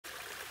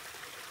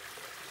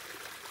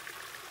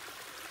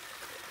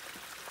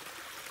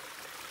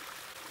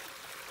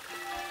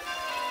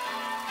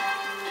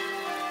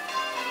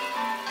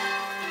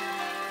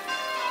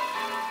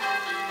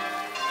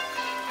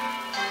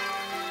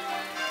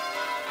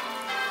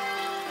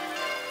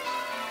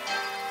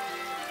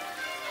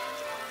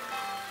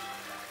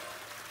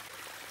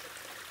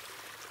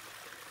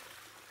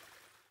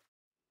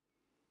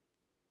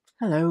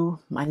Hello,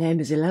 my name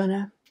is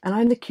Ilona, and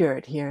I'm the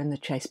curate here in the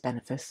Chase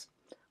Benefice.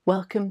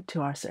 Welcome to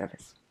our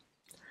service.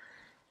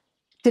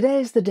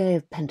 Today is the day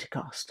of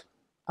Pentecost,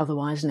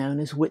 otherwise known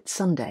as Whit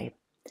Sunday.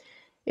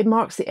 It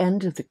marks the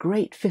end of the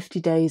great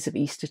 50 days of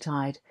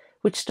Eastertide,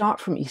 which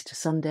start from Easter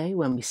Sunday,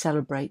 when we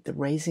celebrate the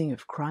raising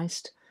of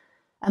Christ,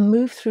 and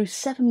move through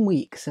 7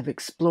 weeks of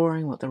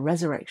exploring what the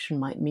resurrection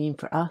might mean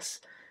for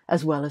us,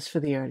 as well as for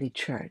the early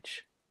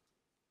church.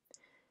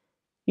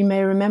 You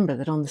may remember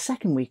that on the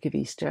second week of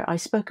Easter, I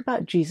spoke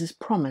about Jesus'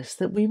 promise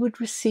that we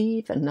would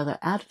receive another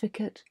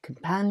advocate,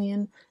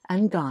 companion,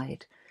 and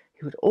guide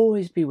who would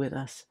always be with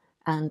us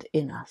and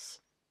in us.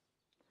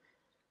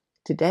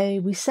 Today,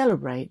 we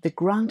celebrate the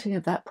granting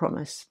of that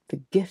promise,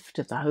 the gift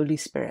of the Holy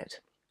Spirit.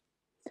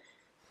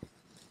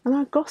 And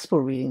our Gospel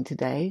reading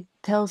today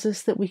tells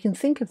us that we can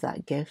think of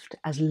that gift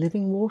as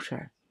living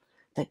water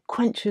that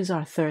quenches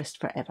our thirst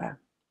forever.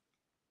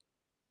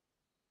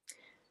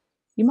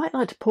 You might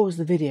like to pause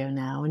the video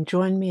now and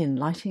join me in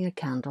lighting a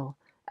candle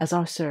as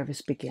our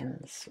service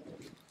begins.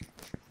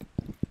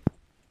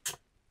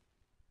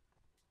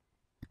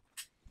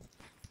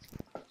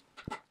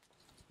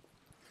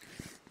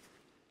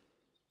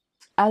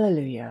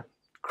 Alleluia!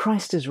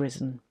 Christ is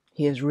risen.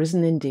 He is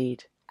risen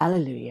indeed.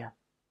 Alleluia!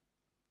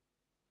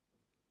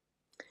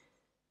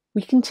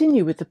 We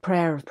continue with the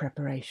prayer of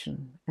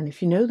preparation, and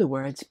if you know the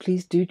words,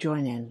 please do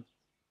join in.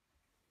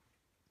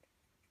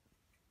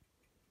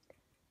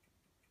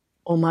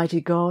 Almighty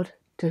God,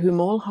 to whom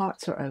all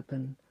hearts are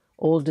open,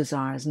 all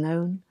desires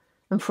known,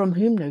 and from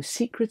whom no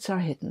secrets are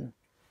hidden,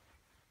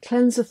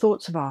 cleanse the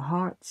thoughts of our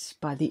hearts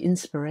by the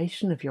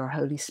inspiration of your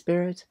Holy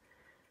Spirit,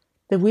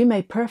 that we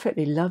may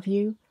perfectly love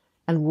you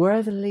and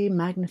worthily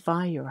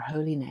magnify your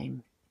holy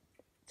name.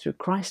 Through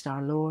Christ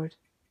our Lord.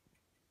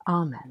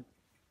 Amen.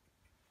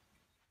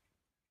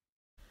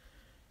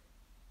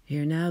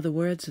 Hear now the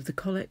words of the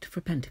Collect for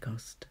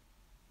Pentecost.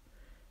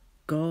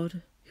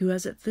 God, who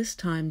has at this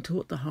time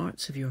taught the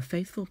hearts of your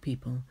faithful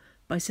people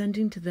by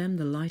sending to them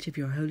the light of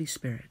your Holy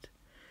Spirit,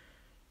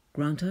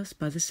 grant us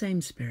by the same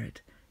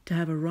Spirit to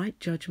have a right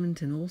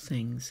judgment in all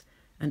things,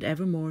 and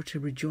evermore to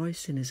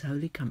rejoice in his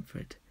holy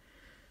comfort,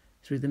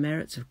 through the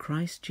merits of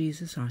Christ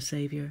Jesus our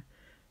Saviour,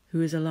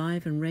 who is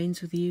alive and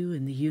reigns with you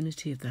in the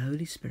unity of the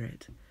Holy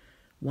Spirit,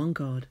 one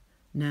God,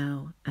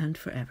 now and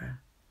forever.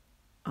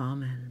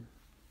 Amen.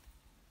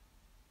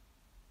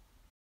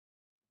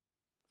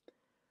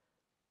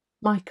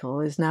 Michael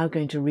is now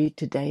going to read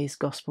today's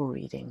Gospel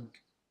reading.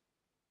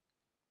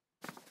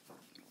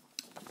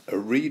 A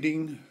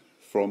reading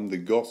from the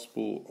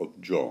Gospel of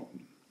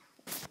John.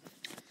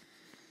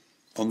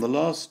 On the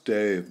last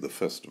day of the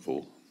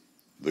festival,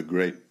 the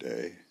great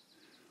day,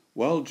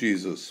 while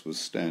Jesus was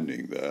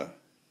standing there,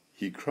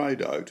 he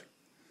cried out,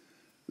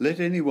 "Let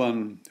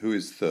anyone who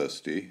is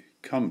thirsty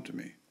come to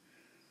me,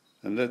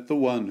 and let the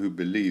one who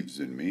believes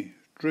in me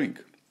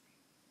drink.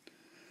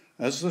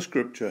 As the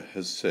Scripture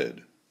has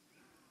said,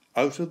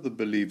 out of the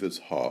believer's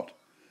heart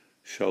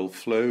shall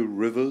flow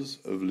rivers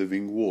of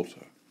living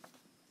water."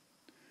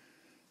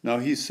 Now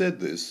he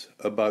said this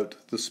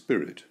about the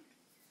Spirit,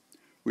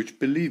 which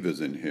believers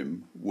in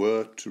him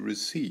were to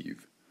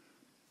receive,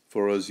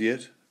 for as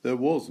yet there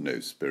was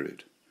no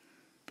Spirit,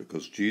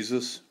 because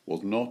Jesus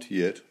was not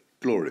yet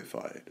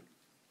glorified.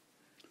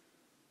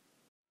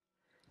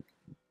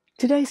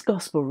 Today's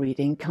Gospel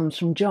reading comes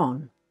from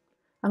John,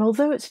 and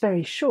although it's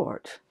very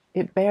short,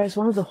 it bears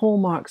one of the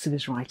hallmarks of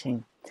his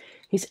writing,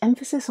 his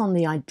emphasis on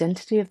the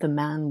identity of the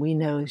man we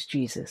know as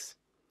Jesus.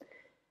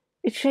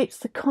 It shapes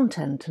the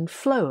content and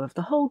flow of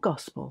the whole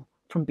Gospel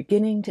from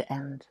beginning to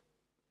end.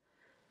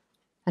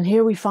 And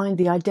here we find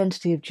the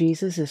identity of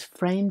Jesus is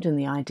framed in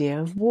the idea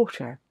of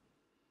water,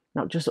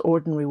 not just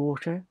ordinary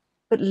water,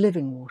 but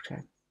living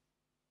water.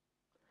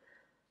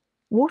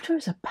 Water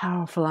is a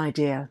powerful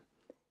idea.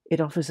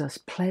 It offers us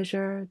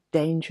pleasure,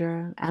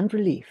 danger, and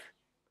relief.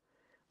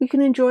 We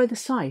can enjoy the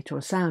sight or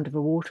sound of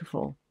a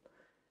waterfall,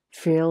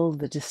 feel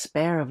the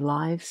despair of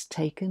lives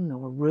taken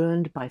or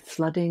ruined by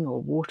flooding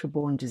or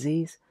waterborne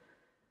disease,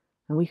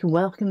 and we can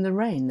welcome the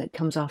rain that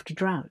comes after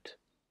drought.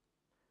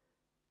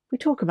 We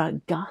talk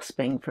about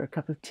gasping for a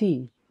cup of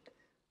tea.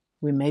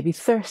 We may be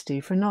thirsty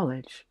for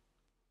knowledge.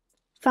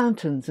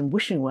 Fountains and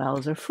wishing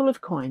wells are full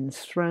of coins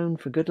thrown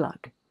for good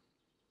luck.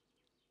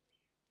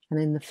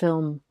 And in the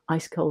film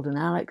Ice Cold and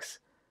Alex,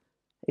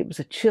 it was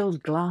a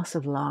chilled glass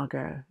of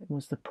lager. It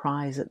was the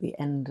prize at the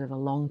end of a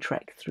long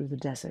trek through the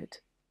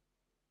desert.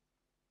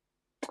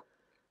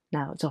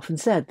 Now, it's often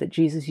said that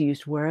Jesus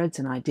used words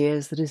and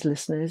ideas that his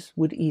listeners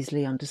would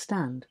easily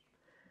understand.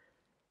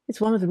 It's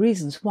one of the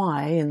reasons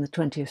why, in the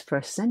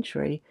 21st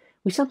century,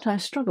 we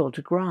sometimes struggle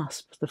to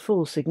grasp the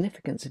full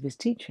significance of his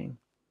teaching.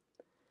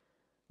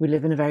 We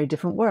live in a very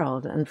different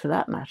world, and for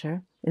that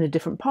matter, in a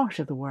different part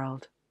of the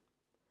world.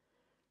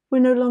 We're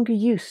no longer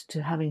used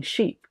to having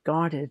sheep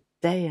guarded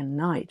day and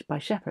night by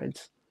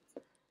shepherds.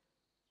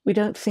 We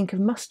don't think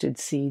of mustard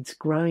seeds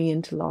growing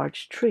into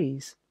large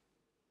trees,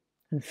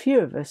 and few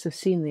of us have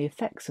seen the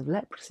effects of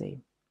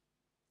leprosy.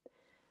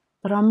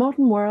 But our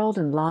modern world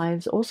and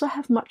lives also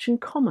have much in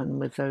common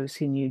with those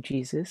who knew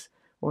Jesus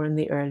or in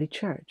the early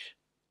church.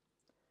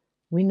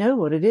 We know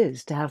what it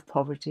is to have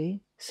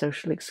poverty,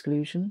 social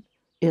exclusion,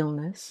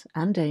 illness,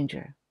 and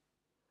danger.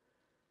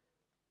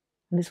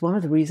 And it's one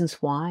of the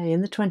reasons why,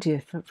 in the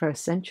 21st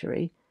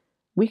century,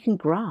 we can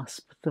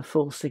grasp the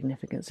full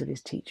significance of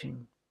his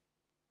teaching.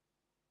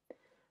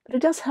 But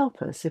it does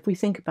help us if we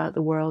think about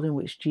the world in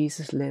which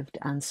Jesus lived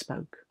and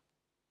spoke.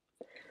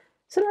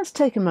 So let's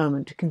take a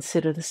moment to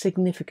consider the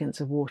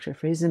significance of water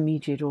for his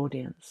immediate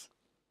audience.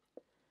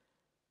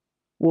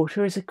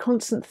 Water is a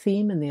constant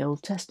theme in the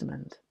Old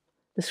Testament,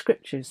 the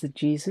scriptures that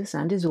Jesus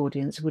and his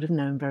audience would have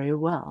known very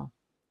well.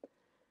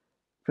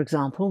 For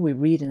example, we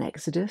read in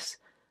Exodus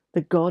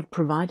that God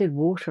provided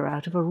water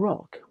out of a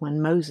rock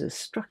when Moses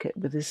struck it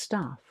with his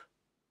staff.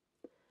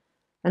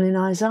 And in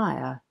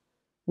Isaiah,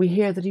 we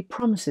hear that he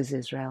promises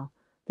Israel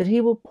that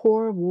he will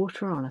pour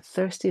water on a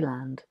thirsty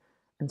land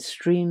and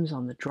streams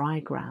on the dry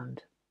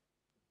ground.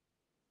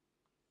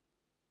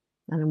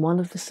 And in one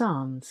of the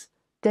Psalms,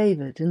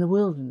 David in the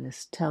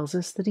wilderness tells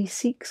us that he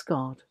seeks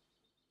God.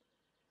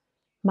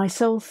 My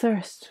soul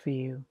thirsts for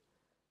you,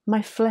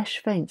 my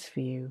flesh faints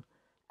for you,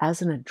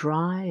 as in a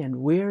dry and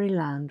weary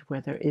land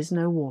where there is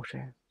no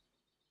water.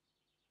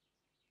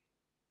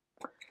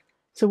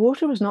 So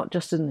water was not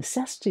just a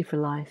necessity for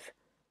life,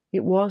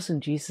 it was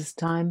in Jesus'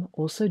 time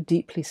also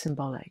deeply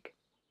symbolic.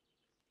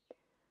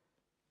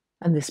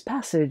 And this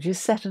passage is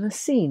set in a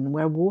scene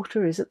where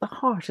water is at the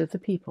heart of the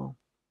people.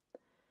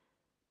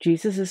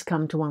 Jesus has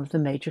come to one of the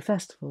major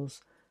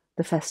festivals,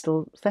 the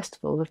Festival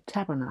of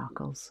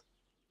Tabernacles.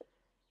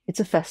 It's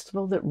a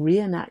festival that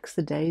reenacts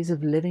the days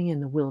of living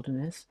in the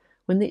wilderness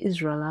when the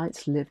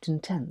Israelites lived in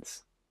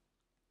tents.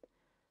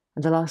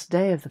 And the last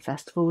day of the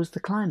festival was the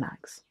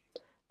climax,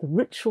 the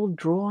ritual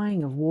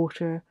drawing of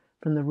water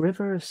from the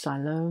river of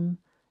Siloam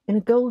in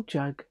a gold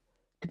jug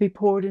to be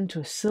poured into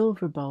a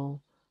silver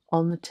bowl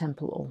on the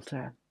temple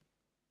altar.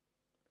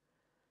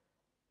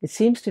 It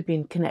seems to have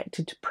been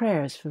connected to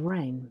prayers for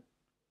rain.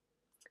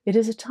 It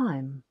is a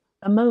time,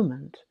 a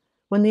moment,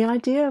 when the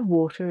idea of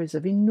water is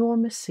of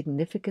enormous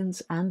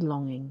significance and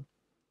longing.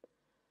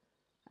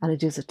 And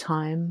it is a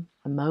time,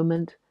 a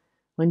moment,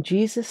 when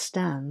Jesus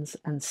stands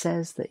and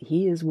says that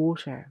he is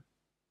water.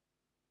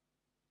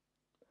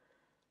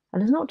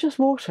 And it's not just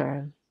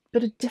water,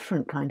 but a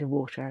different kind of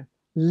water,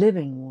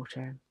 living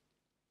water.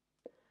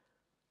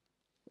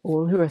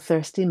 All who are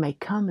thirsty may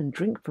come and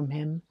drink from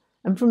him,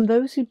 and from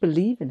those who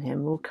believe in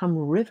him will come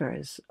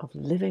rivers of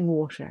living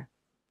water.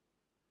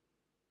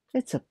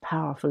 It's a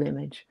powerful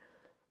image,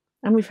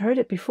 and we've heard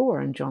it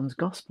before in John's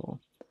Gospel,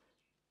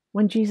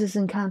 when Jesus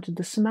encountered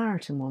the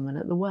Samaritan woman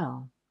at the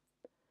well.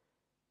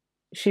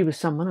 She was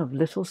someone of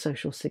little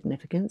social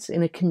significance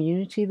in a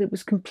community that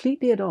was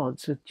completely at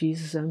odds with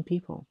Jesus' own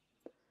people,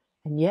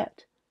 and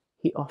yet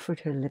he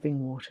offered her living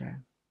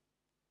water.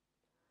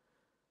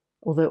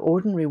 Although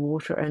ordinary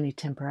water only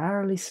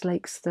temporarily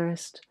slakes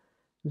thirst,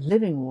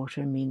 living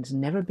water means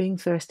never being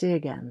thirsty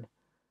again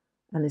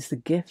and is the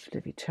gift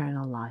of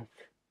eternal life.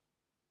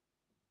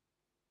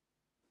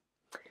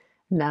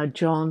 Now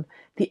John,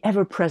 the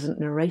ever-present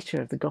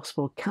narrator of the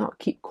Gospel, cannot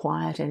keep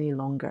quiet any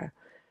longer.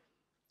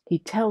 He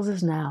tells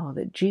us now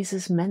that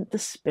Jesus meant the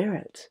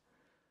Spirit,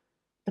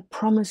 the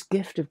promised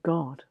gift of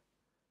God,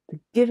 the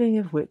giving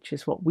of which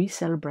is what we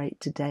celebrate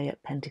today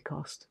at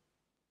Pentecost.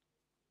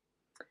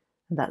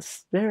 And that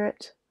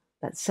Spirit,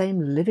 that same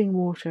living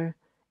water,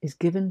 is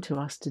given to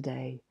us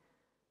today,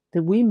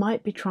 that we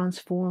might be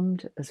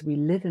transformed as we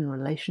live in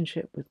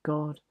relationship with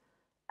God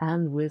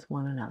and with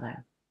one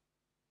another.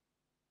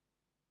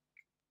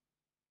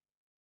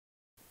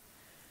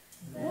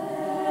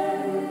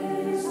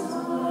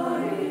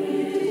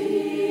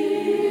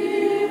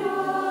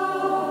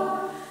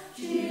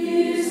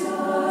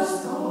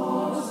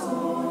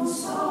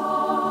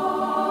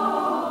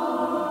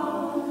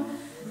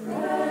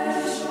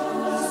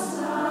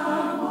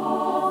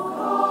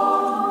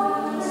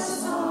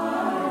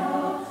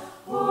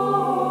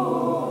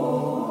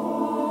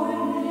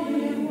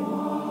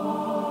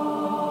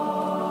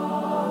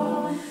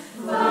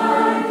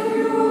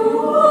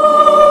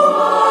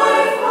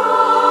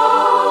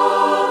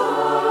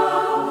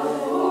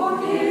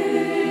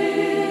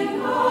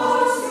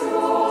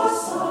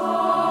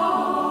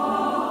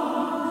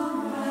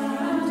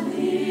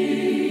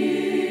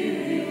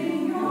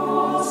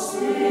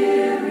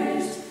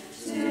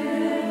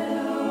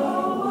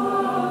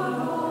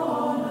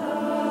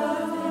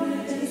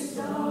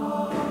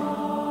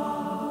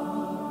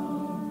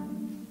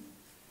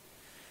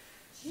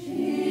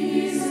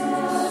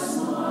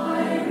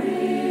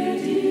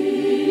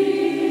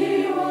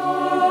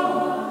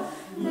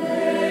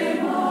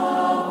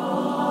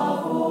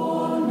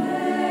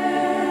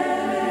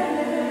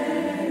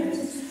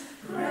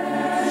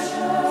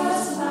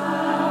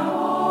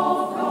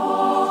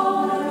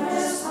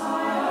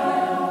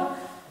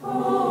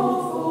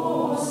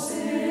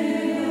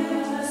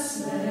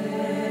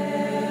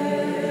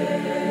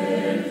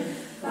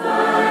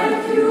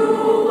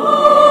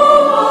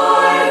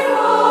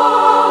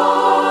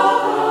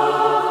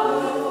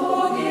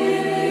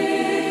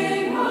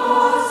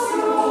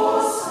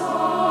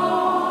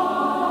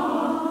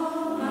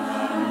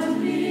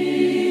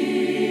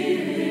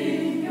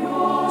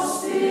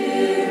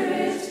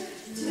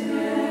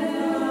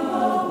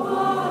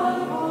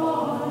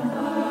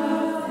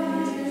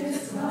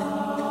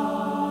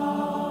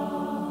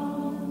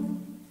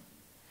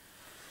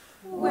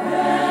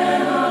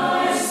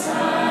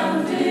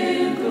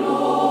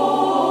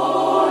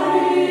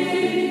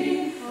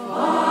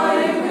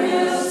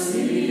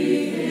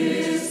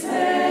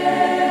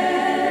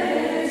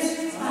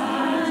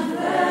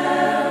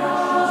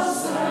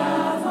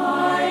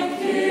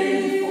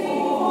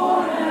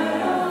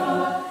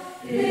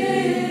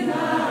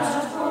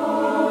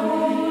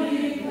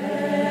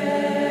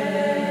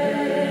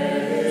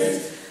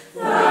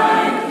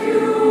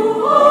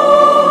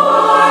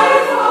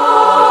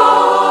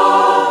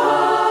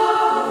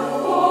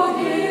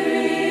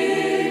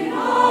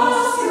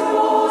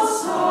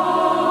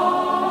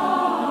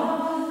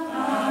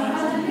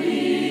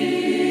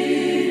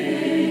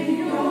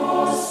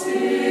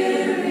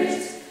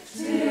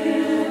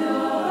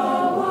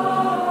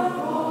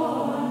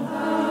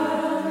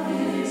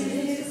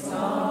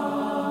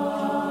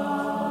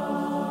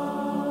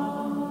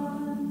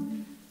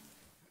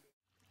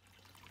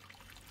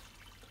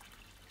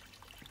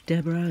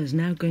 Deborah is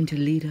now going to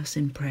lead us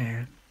in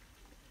prayer.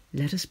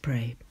 Let us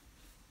pray.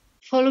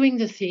 Following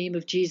the theme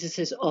of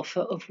Jesus'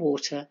 offer of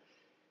water,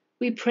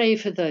 we pray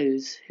for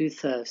those who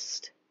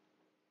thirst.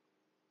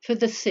 For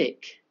the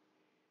sick,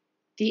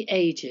 the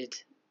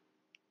aged,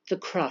 the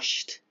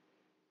crushed,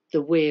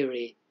 the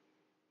weary.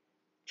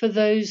 For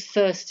those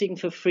thirsting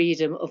for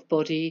freedom of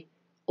body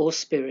or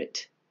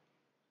spirit,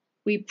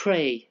 we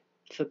pray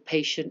for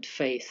patient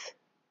faith.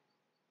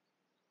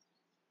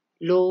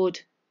 Lord,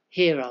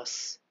 hear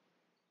us.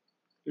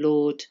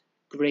 Lord,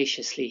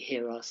 graciously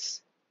hear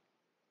us.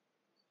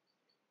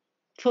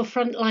 For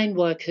frontline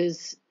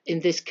workers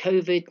in this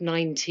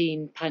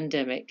COVID-19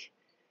 pandemic,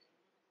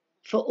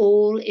 for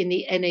all in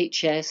the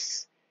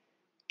NHS,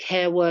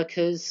 care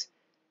workers,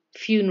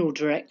 funeral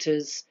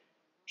directors,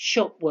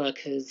 shop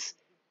workers,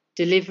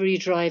 delivery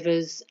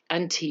drivers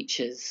and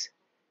teachers,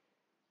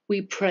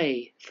 we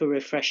pray for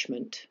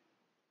refreshment.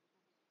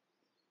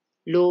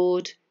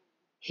 Lord,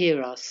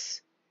 hear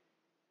us.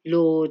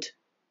 Lord,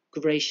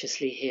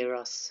 graciously hear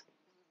us.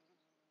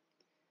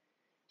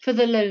 For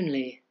the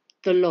lonely,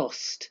 the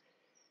lost,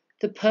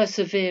 the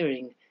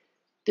persevering,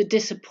 the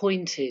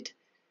disappointed,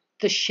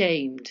 the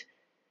shamed,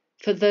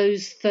 for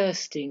those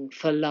thirsting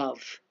for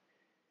love,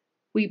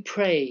 we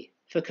pray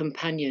for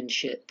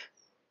companionship.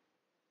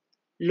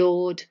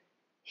 Lord,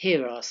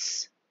 hear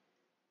us.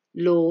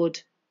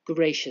 Lord,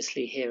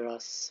 graciously hear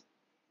us.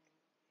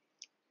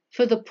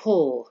 For the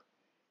poor,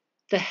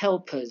 the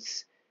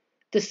helpers,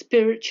 the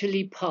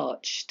spiritually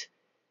parched,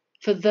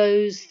 for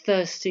those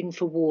thirsting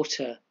for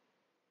water,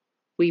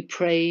 we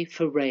pray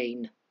for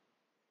rain.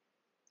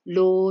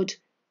 Lord,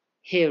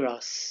 hear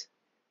us.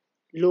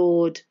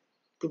 Lord,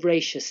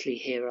 graciously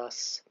hear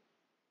us.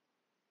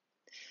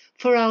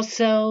 For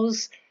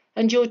ourselves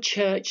and your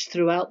church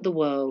throughout the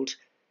world,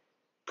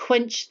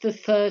 quench the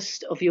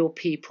thirst of your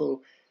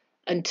people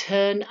and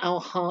turn our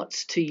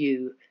hearts to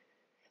you,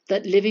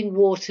 that living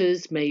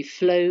waters may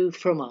flow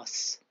from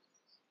us.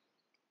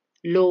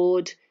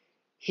 Lord,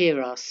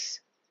 hear us.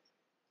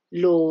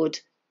 Lord,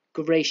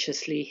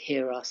 graciously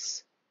hear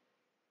us.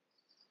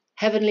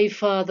 Heavenly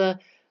Father,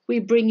 we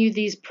bring you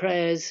these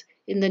prayers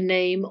in the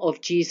name of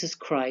Jesus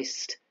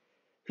Christ,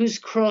 whose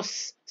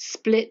cross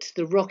split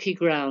the rocky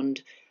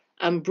ground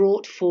and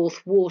brought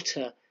forth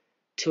water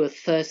to a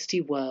thirsty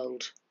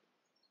world.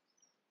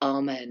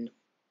 Amen.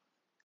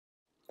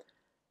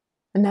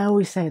 And now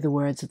we say the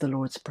words of the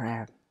Lord's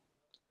Prayer.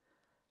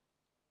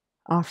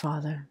 Our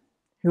Father,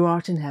 who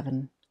art in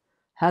heaven,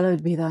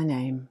 hallowed be thy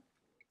name.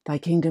 Thy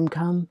kingdom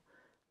come,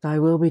 thy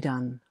will be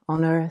done,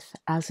 on earth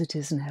as it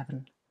is in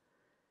heaven.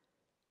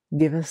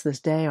 Give us this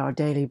day our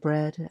daily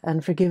bread,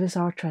 and forgive us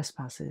our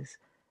trespasses,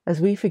 as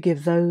we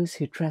forgive those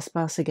who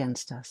trespass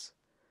against us.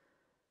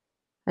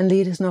 And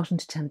lead us not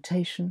into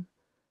temptation,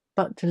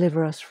 but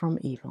deliver us from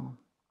evil.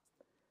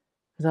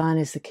 For thine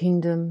is the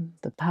kingdom,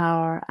 the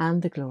power,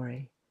 and the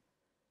glory,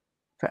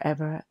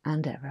 forever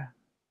and ever.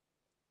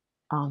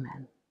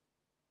 Amen.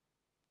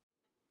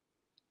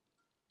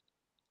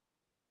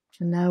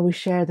 And now we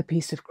share the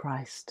peace of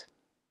Christ.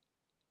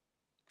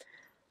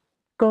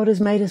 God has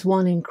made us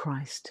one in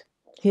Christ.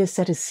 He has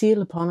set his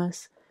seal upon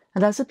us,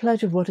 and as a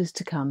pledge of what is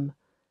to come,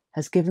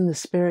 has given the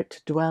Spirit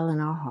to dwell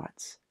in our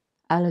hearts.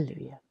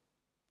 Alleluia.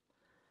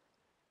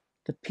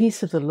 The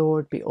peace of the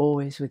Lord be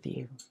always with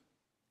you.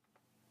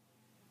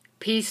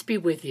 Peace be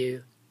with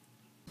you.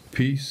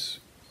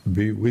 Peace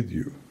be with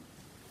you.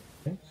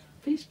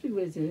 Peace be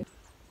with you.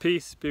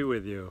 Peace be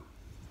with you.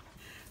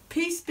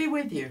 Peace be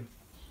with you.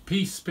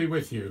 Peace be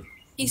with you.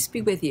 Peace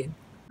be with you.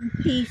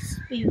 Peace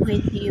be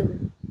with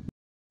you.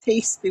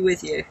 Peace be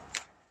with you.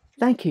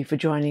 Thank you for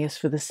joining us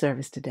for this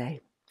service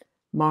today.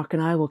 Mark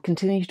and I will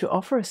continue to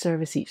offer a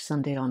service each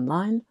Sunday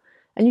online,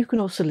 and you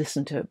can also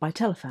listen to it by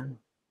telephone.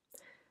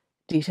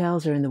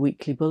 Details are in the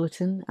weekly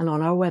bulletin and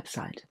on our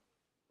website.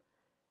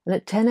 And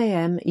at 10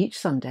 a.m. each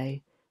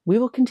Sunday, we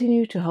will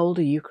continue to hold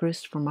a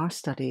Eucharist from our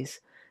studies,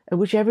 at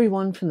which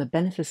everyone from the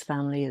Benefice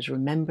family is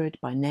remembered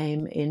by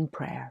name in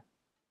prayer.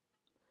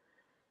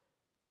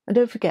 And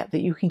don't forget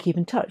that you can keep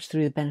in touch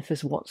through the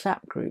Benefice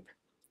WhatsApp group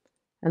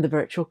and the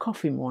virtual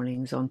coffee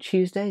mornings on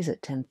Tuesdays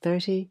at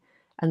 10:30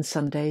 and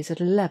Sundays at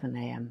 11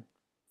 a.m.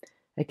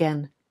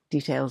 Again,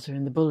 details are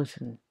in the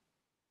bulletin.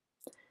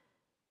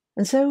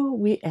 And so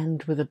we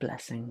end with a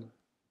blessing.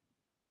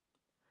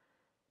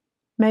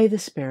 May the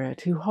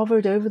Spirit, who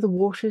hovered over the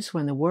waters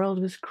when the world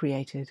was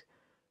created,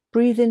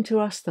 breathe into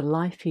us the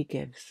life he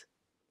gives.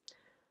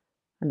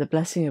 And the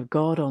blessing of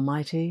God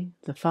Almighty,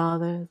 the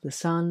Father, the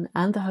Son,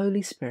 and the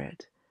Holy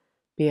Spirit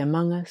be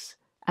among us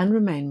and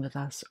remain with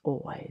us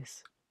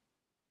always.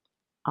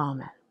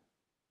 Amen.